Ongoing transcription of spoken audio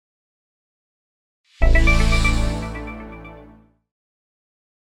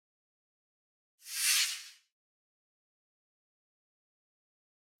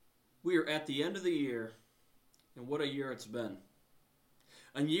We are at the end of the year, and what a year it's been.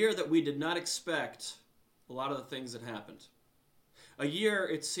 A year that we did not expect a lot of the things that happened. A year,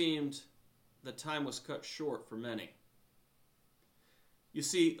 it seemed, that time was cut short for many. You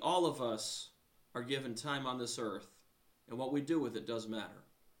see, all of us are given time on this earth, and what we do with it does matter.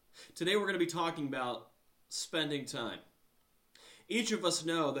 Today we're going to be talking about spending time. Each of us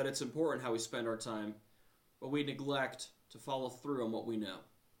know that it's important how we spend our time, but we neglect to follow through on what we know.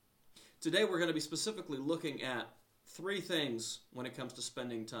 Today we're going to be specifically looking at three things when it comes to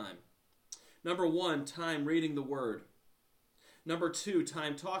spending time. Number one, time reading the Word. Number two,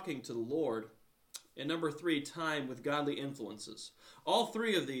 time talking to the Lord. And number three, time with godly influences. All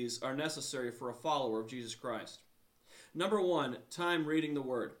three of these are necessary for a follower of Jesus Christ. Number one, time reading the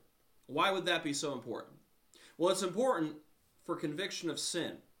Word. Why would that be so important? Well, it's important for conviction of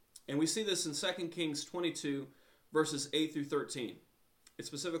sin. And we see this in 2 Kings 22, verses 8 through 13. It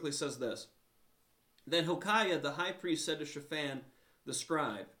specifically says this. Then Hilkiah the high priest said to Shaphan the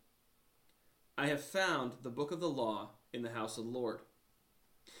scribe, I have found the book of the law in the house of the Lord.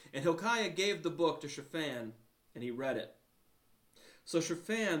 And Hilkiah gave the book to Shaphan, and he read it. So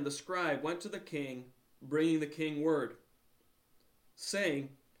Shaphan the scribe went to the king, bringing the king word, saying,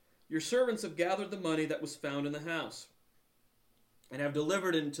 Your servants have gathered the money that was found in the house, and have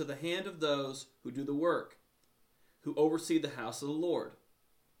delivered it into the hand of those who do the work, who oversee the house of the Lord.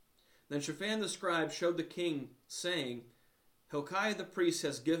 Then Shaphan the scribe showed the king, saying, Hilkiah the priest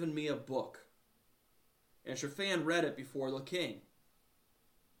has given me a book. And Shaphan read it before the king.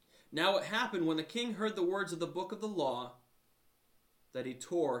 Now it happened when the king heard the words of the book of the law, that he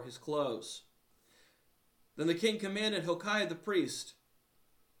tore his clothes. Then the king commanded Hilkiah the priest,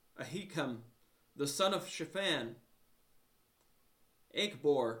 Ahikam the son of Shaphan,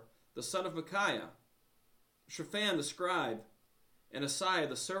 Achbor the son of Micaiah, Shaphan the scribe, and Asaiah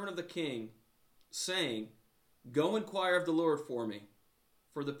the servant of the king, saying, Go inquire of the Lord for me,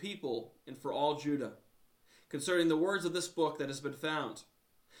 for the people, and for all Judah, concerning the words of this book that has been found.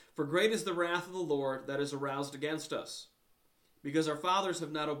 For great is the wrath of the Lord that is aroused against us, because our fathers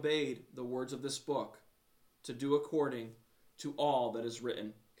have not obeyed the words of this book, to do according to all that is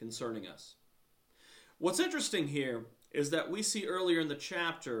written concerning us. What's interesting here is that we see earlier in the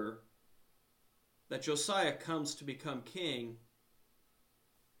chapter that Josiah comes to become king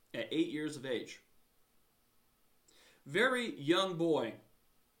at 8 years of age. Very young boy.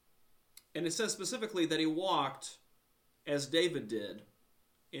 And it says specifically that he walked as David did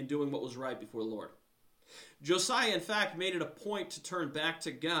in doing what was right before the Lord. Josiah, in fact, made it a point to turn back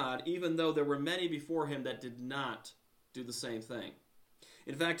to God, even though there were many before him that did not do the same thing.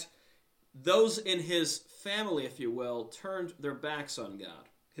 In fact, those in his family, if you will, turned their backs on God.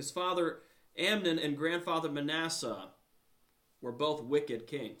 His father Amnon and grandfather Manasseh were both wicked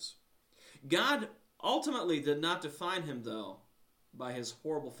kings. God ultimately did not define him, though, by his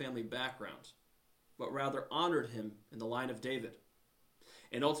horrible family background, but rather honored him in the line of David,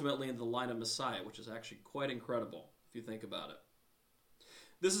 and ultimately in the line of Messiah, which is actually quite incredible if you think about it.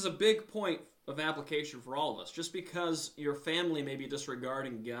 This is a big point of application for all of us. Just because your family may be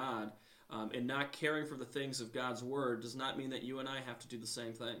disregarding God and not caring for the things of God's Word does not mean that you and I have to do the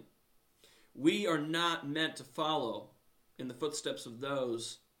same thing. We are not meant to follow in the footsteps of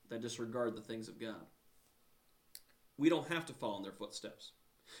those that disregard the things of God. We don't have to follow in their footsteps.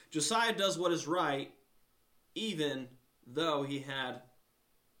 Josiah does what is right, even though he had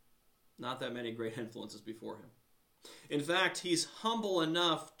not that many great influences before him. In fact, he's humble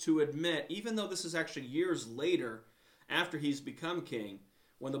enough to admit, even though this is actually years later, after he's become king,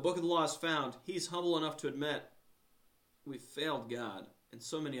 when the book of the law is found, he's humble enough to admit, we've failed God in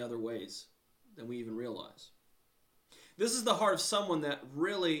so many other ways than we even realize. This is the heart of someone that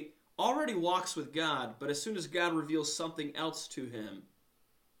really already walks with God, but as soon as God reveals something else to him,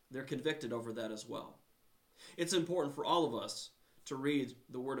 they're convicted over that as well. It's important for all of us to read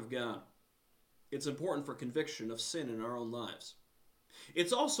the Word of God. It's important for conviction of sin in our own lives.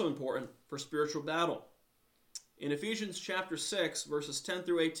 It's also important for spiritual battle. In Ephesians chapter 6, verses 10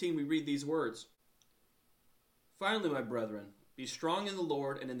 through 18, we read these words. Finally, my brethren, be strong in the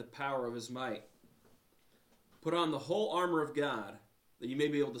Lord and in the power of his might. Put on the whole armor of God, that you may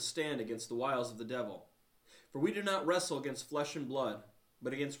be able to stand against the wiles of the devil. For we do not wrestle against flesh and blood,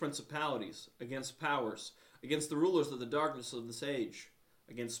 but against principalities, against powers, against the rulers of the darkness of this age,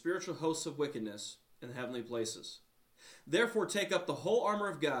 against spiritual hosts of wickedness in the heavenly places. Therefore take up the whole armor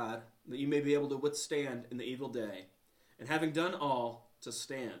of God, that you may be able to withstand in the evil day, and having done all, to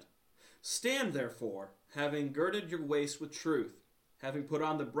stand. Stand therefore, having girded your waist with truth, having put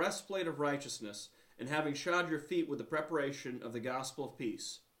on the breastplate of righteousness, and having shod your feet with the preparation of the gospel of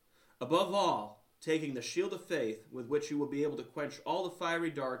peace. Above all, taking the shield of faith with which you will be able to quench all the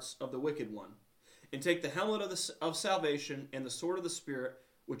fiery darts of the wicked one, and take the helmet of salvation and the sword of the Spirit,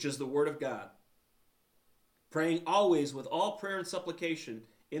 which is the word of God, praying always with all prayer and supplication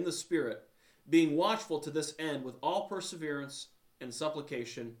in the Spirit, being watchful to this end with all perseverance and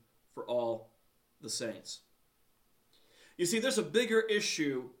supplication for all the saints. You see, there's a bigger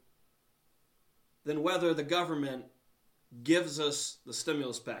issue than whether the government gives us the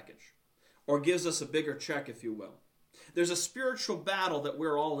stimulus package or gives us a bigger check, if you will. There's a spiritual battle that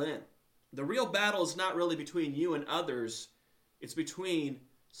we're all in. The real battle is not really between you and others. It's between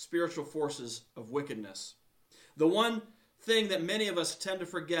spiritual forces of wickedness. The one thing that many of us tend to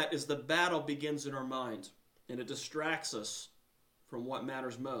forget is the battle begins in our mind, and it distracts us from what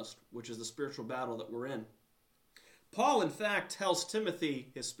matters most, which is the spiritual battle that we're in. Paul, in fact, tells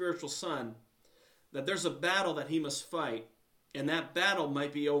Timothy, his spiritual son, that there's a battle that he must fight, and that battle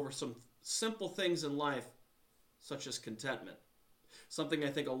might be over some simple things in life, such as contentment. Something I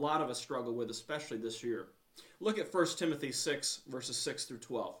think a lot of us struggle with, especially this year. Look at 1 Timothy 6, verses 6 through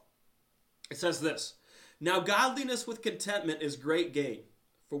 12. It says this, "Now godliness with contentment is great gain,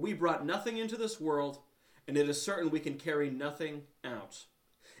 for we brought nothing into this world, and it is certain we can carry nothing out.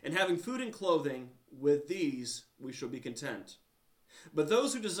 And having food and clothing, with these we shall be content. But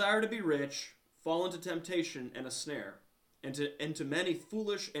those who desire to be rich fall into temptation and a snare, and into many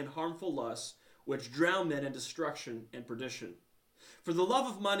foolish and harmful lusts, which drown men in destruction and perdition. For the love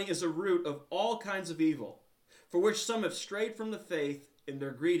of money is a root of all kinds of evil, for which some have strayed from the faith in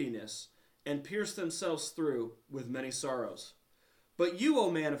their greediness, and pierced themselves through with many sorrows. But you, O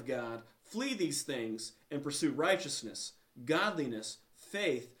man of God, flee these things, and pursue righteousness, godliness,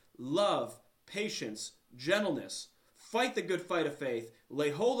 faith, love, patience, gentleness. Fight the good fight of faith, lay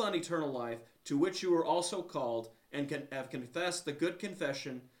hold on eternal life, to which you were also called, and have confessed the good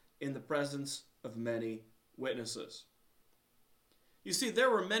confession in the presence of many witnesses." You see, there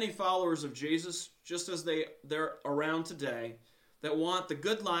were many followers of Jesus, just as they're around today, that want the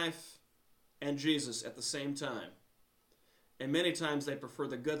good life and Jesus at the same time. And many times they prefer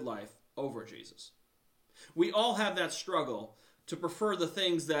the good life over Jesus. We all have that struggle to prefer the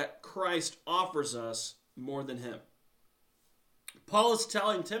things that Christ offers us more than him. Paul is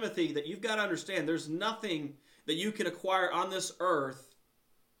telling Timothy that you've got to understand there's nothing that you can acquire on this earth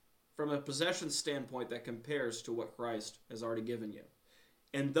from a possession standpoint that compares to what Christ has already given you,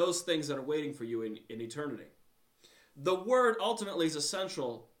 and those things that are waiting for you in eternity. The word ultimately is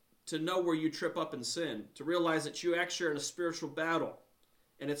essential to know where you trip up in sin, to realize that you actually are in a spiritual battle,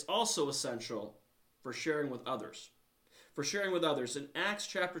 and it's also essential for sharing with others. For sharing with others. In Acts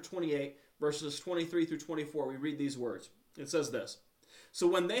chapter 28, verses 23 through 24, we read these words. It says this, "So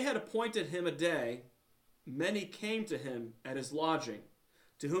when they had appointed him a day, many came to him at his lodging,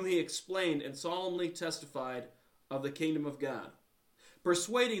 to whom he explained and solemnly testified of the kingdom of God,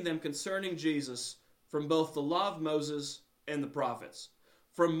 persuading them concerning Jesus from both the law of Moses and the prophets,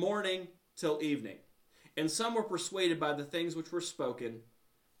 from morning till evening. And some were persuaded by the things which were spoken,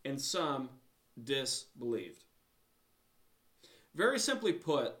 and some disbelieved." Very simply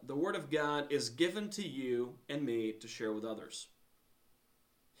put, the Word of God is given to you and me to share with others.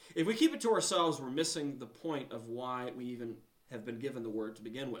 If we keep it to ourselves, we're missing the point of why we even have been given the Word to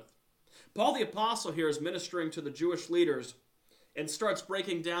begin with. Paul the Apostle here is ministering to the Jewish leaders and starts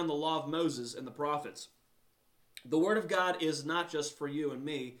breaking down the law of Moses and the prophets. The Word of God is not just for you and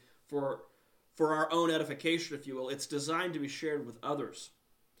me, for our own edification, if you will. It's designed to be shared with others.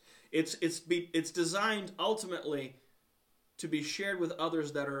 It's designed ultimately to be shared with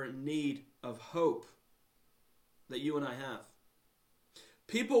others that are in need of hope that you and I have.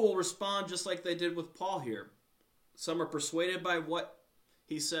 People will respond just like they did with Paul here. Some are persuaded by what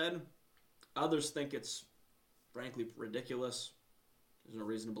he said. Others think it's, frankly, ridiculous. There's no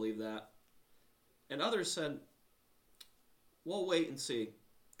reason to believe that. And others said, "We'll wait and see.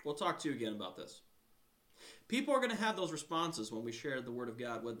 We'll talk to you again about this." People are going to have those responses when we share the Word of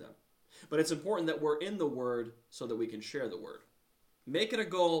God with them. But it's important that we're in the Word so that we can share the Word. Make it a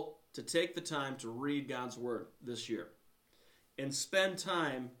goal to take the time to read God's Word this year. And spend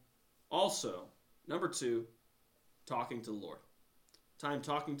time also, number 2, talking to the Lord. Time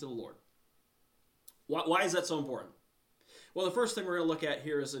talking to the Lord. Why is that so important? Well, the first thing we're going to look at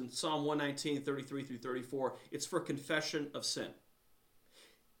here is in Psalm 119, 33 through 34. It's for confession of sin.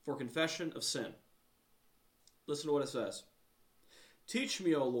 For confession of sin. Listen to what it says. "Teach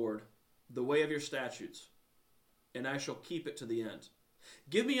me, O Lord, the way of your statutes, and I shall keep it to the end.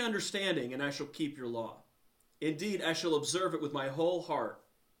 Give me understanding, and I shall keep your law. Indeed, I shall observe it with my whole heart.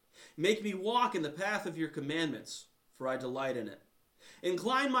 Make me walk in the path of your commandments, for I delight in it.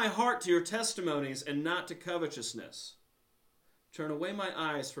 Incline my heart to your testimonies and not to covetousness. Turn away my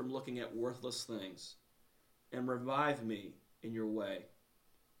eyes from looking at worthless things, and revive me in your way.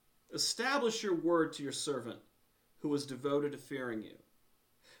 Establish your word to your servant, who is devoted to fearing you.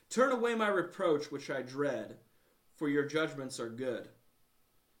 Turn away my reproach, which I dread, for your judgments are good.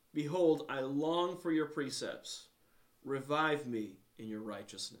 Behold, I long for your precepts. Revive me in your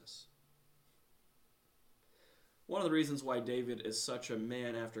righteousness. One of the reasons why David is such a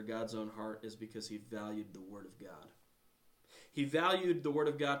man after God's own heart is because he valued the Word of God. He valued the Word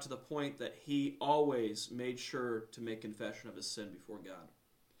of God to the point that he always made sure to make confession of his sin before God.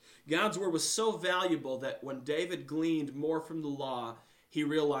 God's Word was so valuable that when David gleaned more from the law, he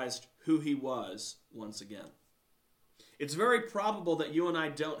realized who he was once again. It's very probable that you and I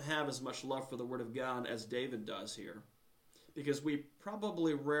don't have as much love for the Word of God as David does here, because we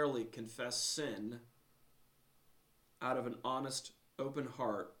probably rarely confess sin out of an honest, open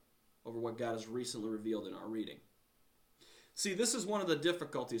heart over what God has recently revealed in our reading. See, this is one of the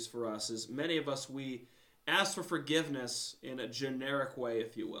difficulties for us, is many of us, we ask for forgiveness in a generic way,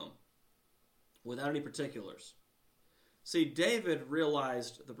 if you will, without any particulars. See, David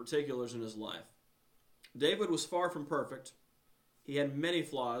realized the particulars in his life. David was far from perfect. He had many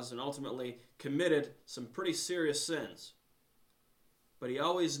flaws and ultimately committed some pretty serious sins. But he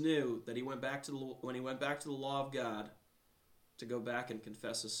always knew that when he went back to the law of God, to go back and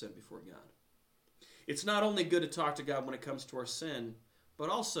confess his sin before God. It's not only good to talk to God when it comes to our sin, but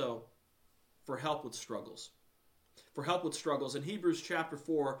also for help with struggles. For help with struggles. In Hebrews chapter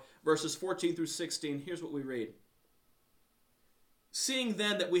 4, verses 14 through 16, here's what we read. Seeing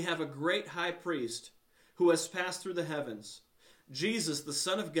then that we have a great high priest who has passed through the heavens, Jesus, the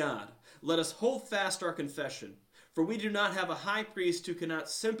Son of God, let us hold fast our confession. For we do not have a high priest who cannot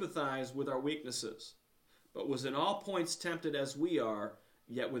sympathize with our weaknesses, but was in all points tempted as we are,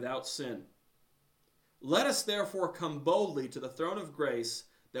 yet without sin. Let us therefore come boldly to the throne of grace,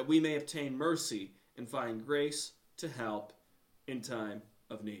 that we may obtain mercy and find grace to help in time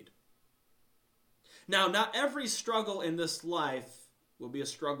of need. Now, not every struggle in this life will be a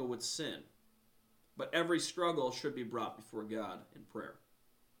struggle with sin, but every struggle should be brought before God in prayer.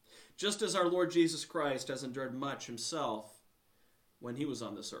 Just as our Lord Jesus Christ has endured much himself when he was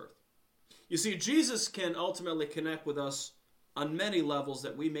on this earth. You see, Jesus can ultimately connect with us on many levels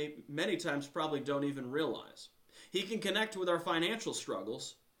that we many times probably don't even realize. He can connect with our financial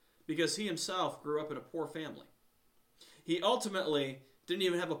struggles because he himself grew up in a poor family. He ultimately didn't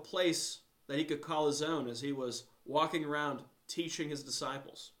even have a place that he could call his own as he was walking around teaching his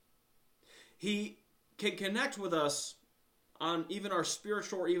disciples. He can connect with us on even our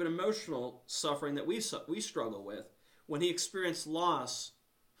spiritual or even emotional suffering that we struggle with when he experienced loss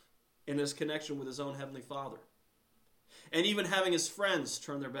in his connection with his own Heavenly Father. And even having his friends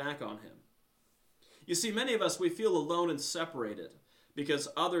turn their back on him. You see, many of us, we feel alone and separated because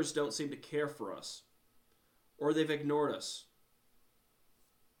others don't seem to care for us, or they've ignored us,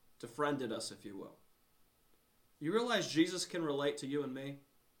 defriended us, if you will. You realize Jesus can relate to you and me?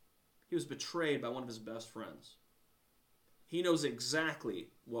 He was betrayed by one of his best friends. He knows exactly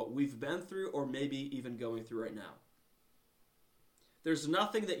what we've been through or maybe even going through right now. There's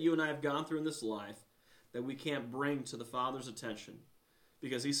nothing that you and I have gone through in this life that we can't bring to the Father's attention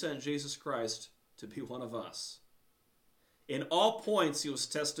because he sent Jesus Christ to be one of us. In all points, he was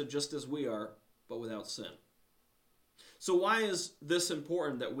tested just as we are, but without sin. So why is this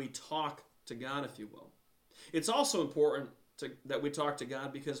important that we talk to God, if you will? It's also important that we talk to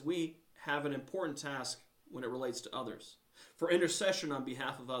God because we have an important task when it relates to others. For intercession on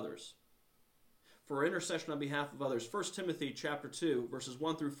behalf of others. For intercession on behalf of others. 1 Timothy chapter 2, verses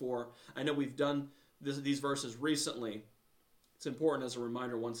 1 through 4. I know we've done these verses recently. It's important as a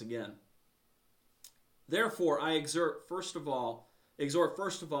reminder once again. Therefore, I exhort first of all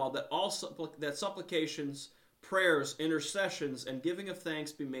that supplications, prayers, intercessions, and giving of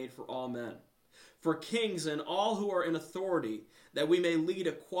thanks be made for all men, for kings and all who are in authority, that we may lead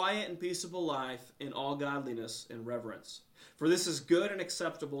a quiet and peaceable life in all godliness and reverence. For this is good and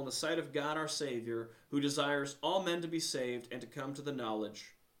acceptable in the sight of God our Savior, who desires all men to be saved and to come to the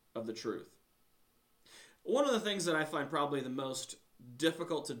knowledge of the truth. One of the things that I find probably the most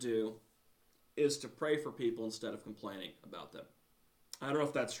difficult to do is to pray for people instead of complaining about them. I don't know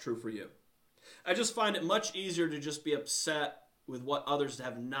if that's true for you. I just find it much easier to just be upset with what others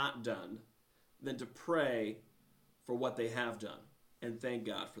have not done than to pray for what they have done and thank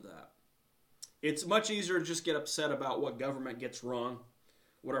God for that. It's much easier to just get upset about what government gets wrong,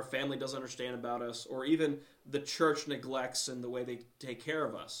 what our family doesn't understand about us, or even the church neglects in the way they take care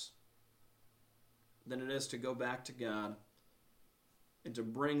of us, than it is to go back to God and to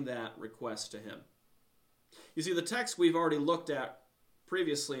bring that request to him. You see, the text we've already looked at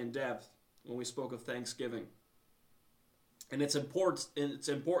previously in depth when we spoke of thanksgiving and its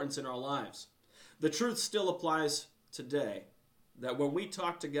importance in our lives. The truth still applies today that when we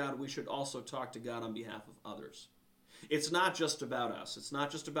talk to God, we should also talk to God on behalf of others. It's not just about us. It's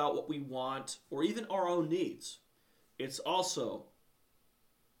not just about what we want or even our own needs. It's also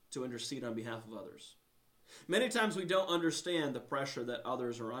to intercede on behalf of others. Many times we don't understand the pressure that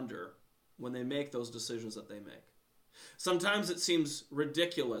others are under when they make those decisions that they make. Sometimes it seems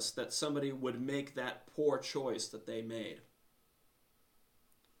ridiculous that somebody would make that poor choice that they made.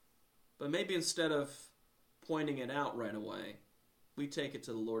 But maybe instead of pointing it out right away, we take it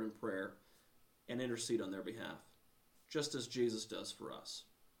to the Lord in prayer and intercede on their behalf, just as Jesus does for us.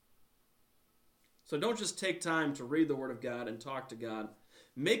 So don't just take time to read the Word of God and talk to God.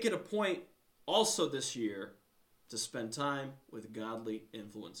 Make it a point also this year to spend time with godly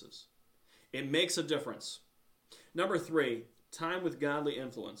influences. It makes a difference. Number 3, time with godly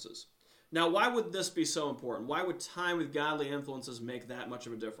influences. Now, why would this be so important? Why would time with godly influences make that much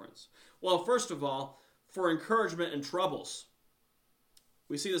of a difference? Well, first of all, for encouragement in troubles.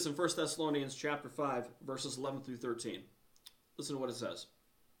 We see this in 1 Thessalonians chapter 5, verses 11 through 13. Listen to what it says.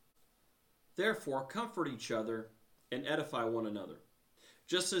 Therefore, comfort each other and edify one another,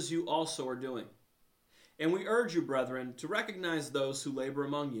 just as you also are doing. And we urge you, brethren, to recognize those who labor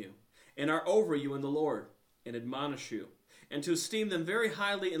among you and are over you in the Lord, and admonish you, and to esteem them very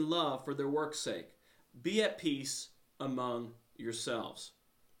highly in love for their work's sake. Be at peace among yourselves.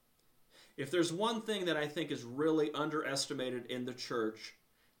 If there's one thing that I think is really underestimated in the church,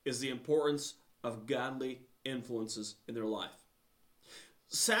 is the importance of godly influences in their life.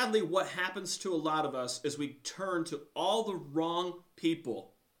 Sadly, what happens to a lot of us is we turn to all the wrong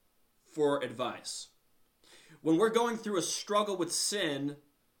people for advice. When we're going through a struggle with sin,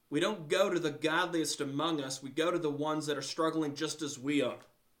 we don't go to the godliest among us. We go to the ones that are struggling just as we are.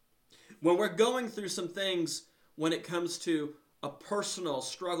 When we're going through some things when it comes to a personal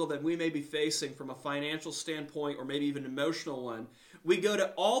struggle that we may be facing from a financial standpoint or maybe even an emotional one, we go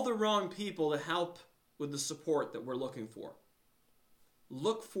to all the wrong people to help with the support that we're looking for.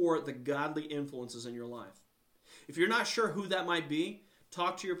 Look for the godly influences in your life. If you're not sure who that might be,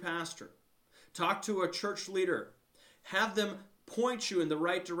 talk to your pastor. Talk to a church leader. Have them point you in the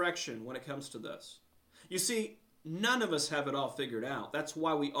right direction when it comes to this. You see, none of us have it all figured out. That's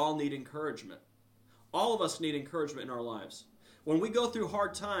why we all need encouragement. All of us need encouragement in our lives. When we go through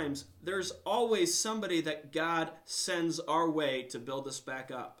hard times, there's always somebody that God sends our way to build us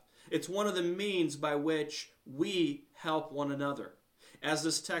back up. It's one of the means by which we help one another. As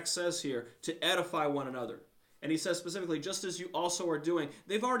this text says here, to edify one another. And he says specifically, just as you also are doing.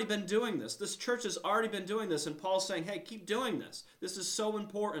 They've already been doing this. This church has already been doing this. And Paul's saying, hey, keep doing this. This is so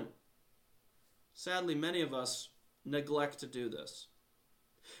important. Sadly, many of us neglect to do this.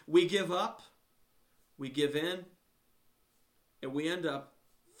 We give up, we give in, and we end up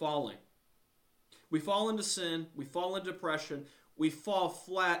falling. We fall into sin, we fall into depression, we fall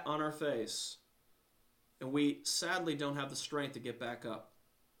flat on our face. And we sadly don't have the strength to get back up.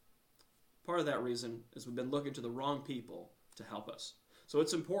 Part of that reason is we've been looking to the wrong people to help us. So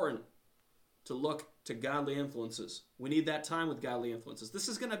it's important to look to godly influences. We need that time with godly influences. This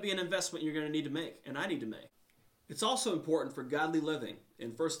is going to be an investment you're going to need to make, and I need to make. It's also important for godly living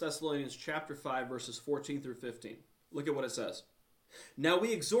in 1 Thessalonians chapter 5, verses 14 through 15. Look at what it says. Now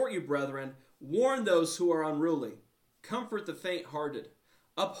we exhort you, brethren, warn those who are unruly, comfort the faint-hearted,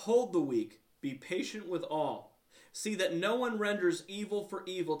 uphold the weak, be patient with all. See that no one renders evil for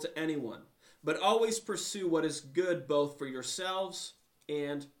evil to anyone, but always pursue what is good both for yourselves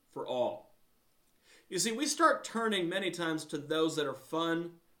and for all. You see, we start turning many times to those that are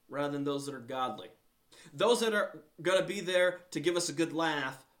fun rather than those that are godly. Those that are going to be there to give us a good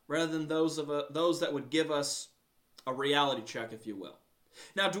laugh rather than those that would give us a reality check, if you will.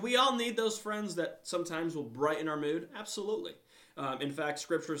 Now, do we all need those friends that sometimes will brighten our mood? Absolutely. In fact,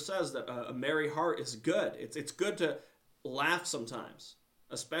 Scripture says that a merry heart is good. It's good to laugh sometimes,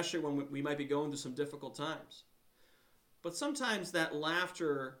 especially when we might be going through some difficult times. But sometimes that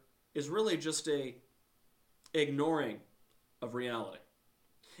laughter is really just a ignoring of reality.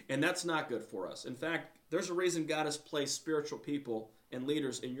 And that's not good for us. In fact, there's a reason God has placed spiritual people and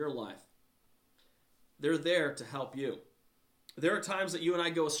leaders in your life. They're there to help you. There are times that you and I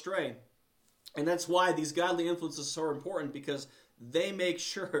go astray. And that's why these godly influences are so important, because they make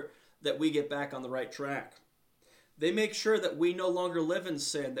sure that we get back on the right track. They make sure that we no longer live in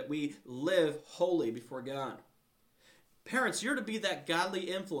sin, that we live holy before God. Parents, you're to be that godly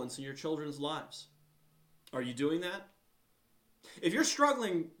influence in your children's lives. Are you doing that? If you're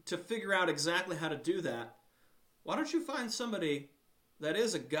struggling to figure out exactly how to do that, why don't you find somebody that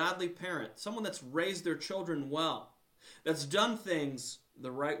is a godly parent, someone that's raised their children well, that's done things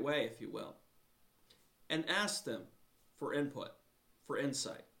the right way, if you will, and ask them for input, for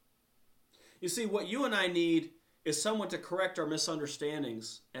insight. You see, what you and I need is someone to correct our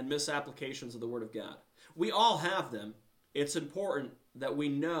misunderstandings and misapplications of the Word of God. We all have them. It's important that we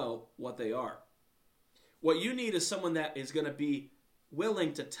know what they are. What you need is someone that is going to be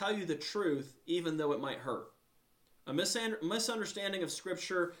willing to tell you the truth even though it might hurt. A misunderstanding of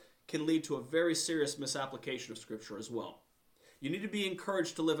Scripture can lead to a very serious misapplication of Scripture as well. You need to be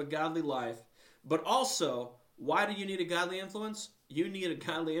encouraged to live a godly life, but also, why do you need a godly influence? You need a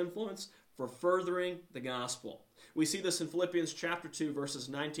godly influence for furthering the gospel. We see this in Philippians chapter 2, verses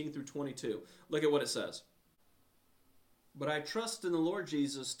 19 through 22. Look at what it says. But I trust in the Lord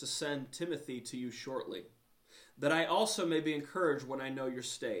Jesus to send Timothy to you shortly, that I also may be encouraged when I know your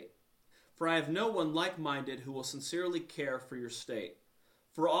state. For I have no one like-minded who will sincerely care for your state.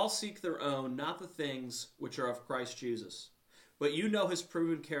 For all seek their own, not the things which are of Christ Jesus. But you know his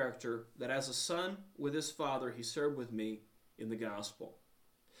proven character, that as a son with his father he served with me in the gospel.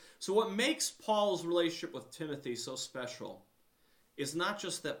 So what makes Paul's relationship with Timothy so special is not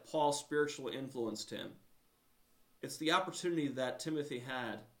just that Paul spiritually influenced him. It's the opportunity that Timothy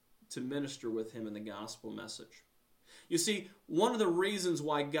had to minister with him in the gospel message. You see, one of the reasons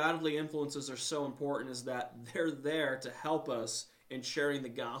why godly influences are so important is that they're there to help us in sharing the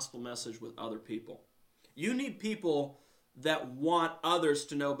gospel message with other people. You need people that want others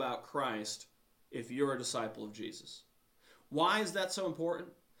to know about Christ if you're a disciple of Jesus. Why is that so important?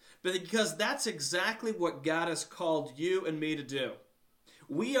 Because that's exactly what God has called you and me to do.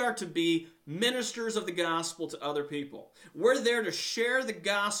 We are to be ministers of the gospel to other people. We're there to share the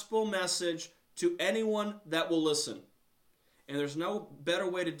gospel message to anyone that will listen. And there's no better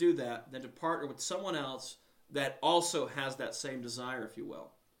way to do that than to partner with someone else that also has that same desire, if you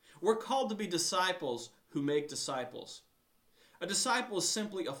will. We're called to be disciples who make disciples. A disciple is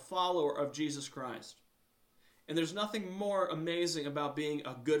simply a follower of Jesus Christ. And there's nothing more amazing about being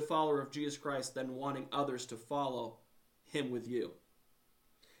a good follower of Jesus Christ than wanting others to follow him with you.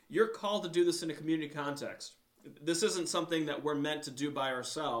 You're called to do this in a community context. This isn't something that we're meant to do by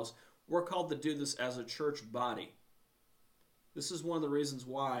ourselves. We're called to do this as a church body. This is one of the reasons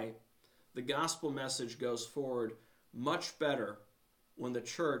why the gospel message goes forward much better when the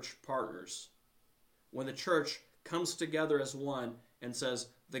church partners. When the church comes together as one and says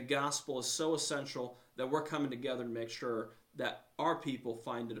the gospel is so essential that we're coming together to make sure that our people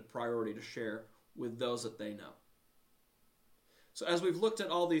find it a priority to share with those that they know. So as we've looked at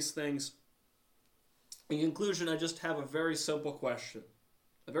all these things, in conclusion, I just have a very simple question.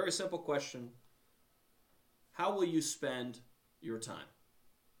 A very simple question. How will you spend your time?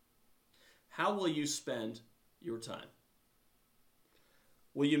 How will you spend your time?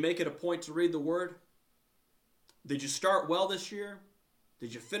 Will you make it a point to read the Word? Did you start well this year?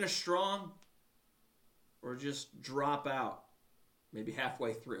 Did you finish strong? Or just drop out, maybe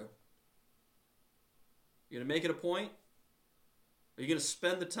halfway through? You're going to make it a point? Are you going to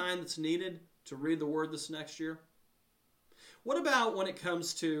spend the time that's needed to read the Word this next year? What about when it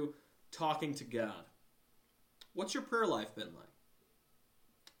comes to talking to God? What's your prayer life been like?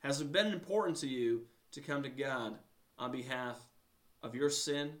 Has it been important to you to come to God on behalf of your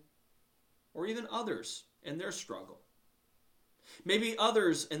sin or even others and their struggle? Maybe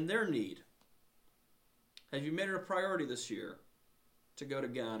others and their need. Have you made it a priority this year to go to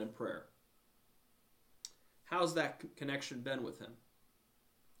God in prayer? How's that connection been with Him?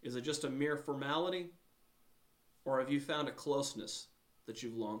 Is it just a mere formality? Or have you found a closeness that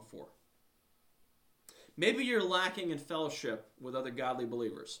you've longed for? Maybe you're lacking in fellowship with other godly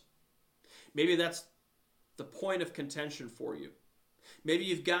believers. Maybe that's the point of contention for you. Maybe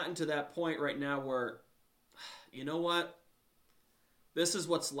you've gotten to that point right now where, you know what? This is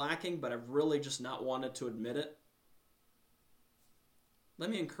what's lacking, but I've really just not wanted to admit it. Let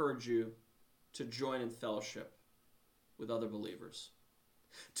me encourage you to join in fellowship with other believers.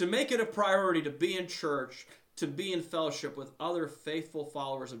 To make it a priority to be in church, to be in fellowship with other faithful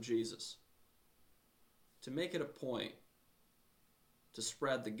followers of Jesus. To make it a point to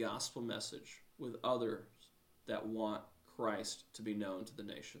spread the gospel message with others that want Christ to be known to the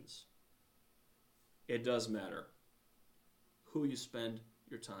nations. It does matter who you spend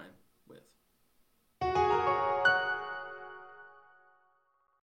your time